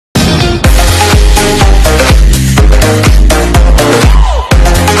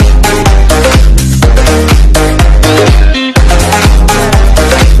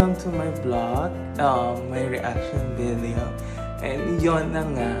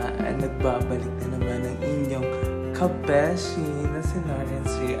nagbabalik na naman ang inyong kabeshi na si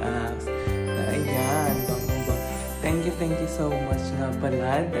Lawrence Reacts. Na ayan, bang. Thank you so much nga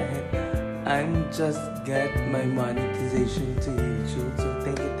pala dahil I'm just get my monetization to YouTube. So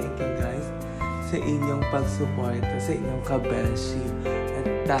thank you guys sa inyong pagsuporta, sa inyong kabeshi. At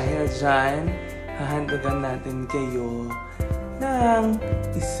dahil dyan, hahandagan natin kayo ng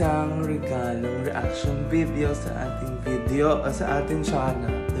isang regalong reaction video sa ating video o sa ating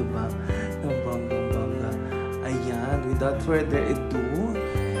channel, diba? Ng bonggang-bongga. Ayan, without further ado,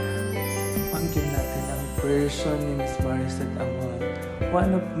 pangkin natin ang version ni Miss Moriesette Amon,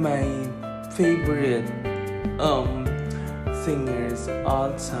 one of my favorite singers all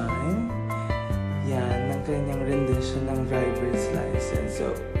time. Yan, ng kanyang rendition ng driver's license.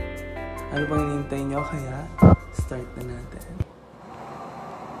 So, ano bang hinihintay nyo? Kaya, start na natin.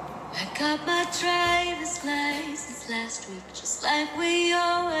 I got my driver's license last week, just like we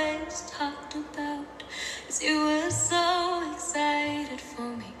always talked about. 'Cause you were so excited for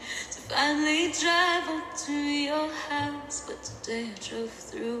me to finally drive up to your house. But today I drove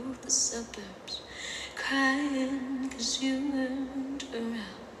through the suburbs, crying 'cause you weren't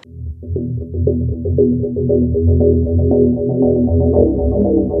around.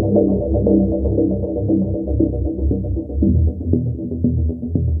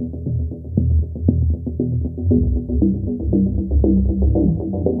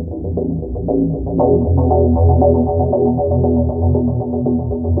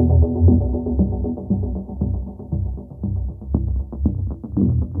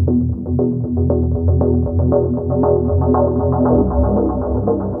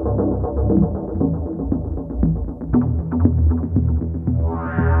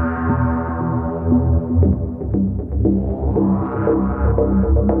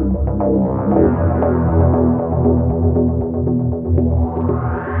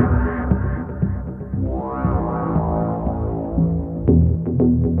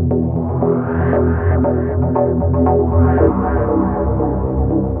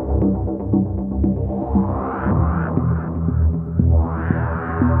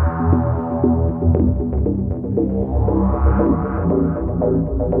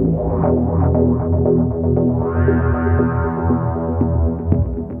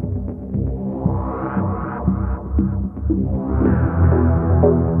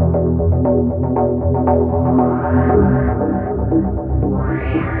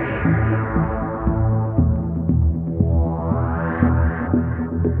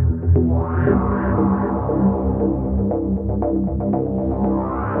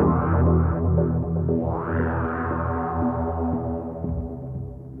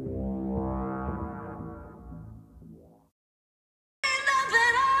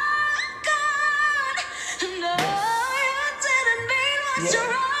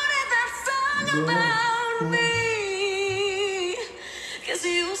 Cause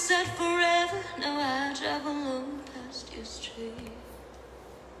you said forever, now I drive alone past your street.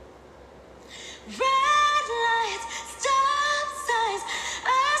 Red lights, stop signs,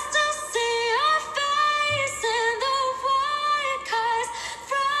 I still see your face in the white cars,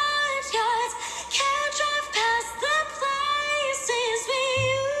 front yards. Can't drive past the places we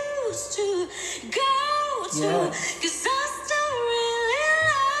used to go to. Cause I still really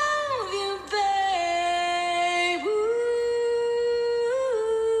love you, babe.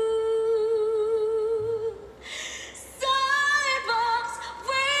 Sidewalks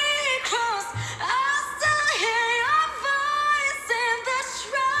we cross, I still hear your voice in the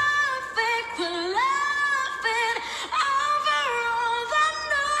traffic. We're laughing over all the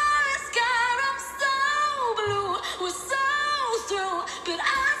noise. God, I'm so blue, we're so through, but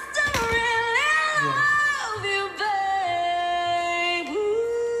I still really love you, babe.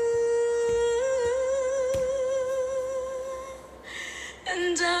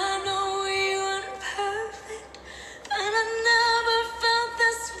 And I know we weren't perfect, but I never felt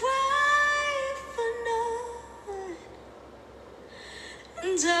this way for no one.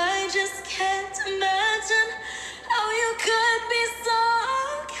 And I just can't imagine how you could be so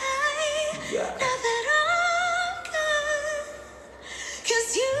okay now that I'm gone. 'Cause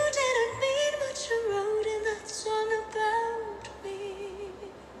you didn't mean what you wrote in that song about me.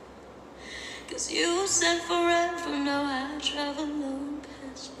 'Cause you said forever, now I drive alone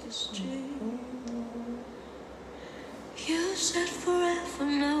past your street. You said forever,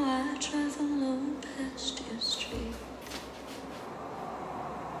 now I drive alone past your street.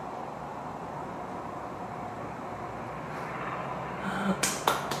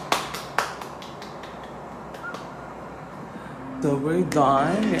 So we're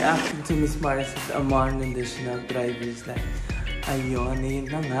done reacting to Miss Moriesette Amon rendition of Driver's License. Ayun,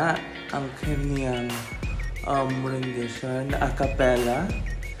 yun na nga ang kanyang rendition na acapella.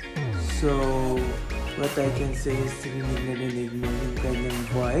 So, what I can say is rinig na rinig mo yung kanyang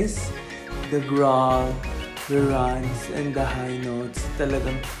voice, the growl, the runs, and the high notes.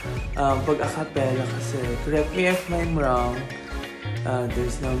 Talagang pag acapella kasi, correct me if I'm wrong,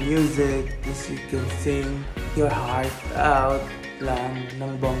 there's no music, just you can sing your heart out lang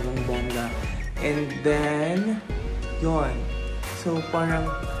ng bonggang-bongga. And then, yun. So, parang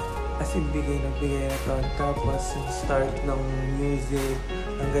as in bigay na to. Tapos, yung start ng music,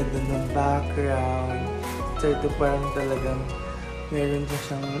 ang ganda ng background. So, ito parang talagang meron pa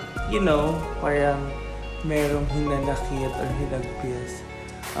siyang, you know, parang merong hinanakit or hinagpis.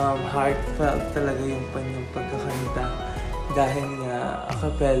 Heartfelt talaga yung kanyang pagkakanta. Dahil nga,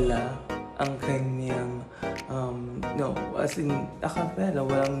 acapella, ang kanyang, as in, acapella,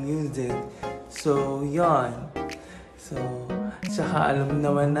 walang music. So, yon. So, tsaka alam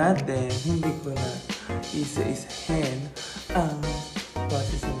naman natin, hindi ko na isa-isahin ang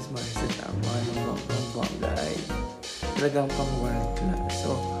boses ni Moriesette Amon ng bongga ay talagang pang world class.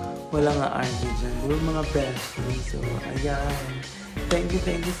 So, wala nga arte dyan. Diba mga besties? So, ayan. Thank you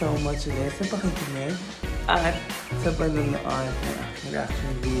so much ulit sa pakikinig at sa panonood ng aking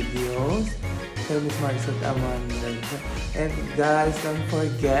reaction videos kay Miss Moriesette Amon. And guys, don't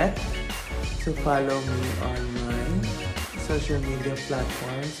forget to follow me on my social media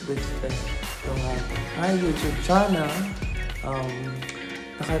platforms, which is my YouTube channel.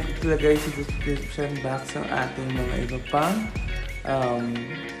 Nakalagay sa description box ang ating mga iba pang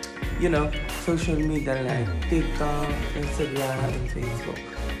social media like TikTok, Instagram, and Facebook.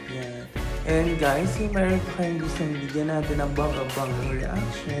 Yeah. And guys, kung meron pa kayong gustong bigyan natin ng bangga-banggang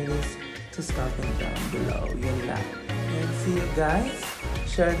reactions, just comment down below. Yun lang. And see you guys.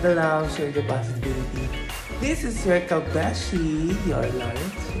 Share the love, share the positivity. This is your Kabeshi, your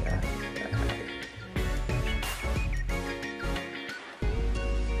Lawrence. Yeah.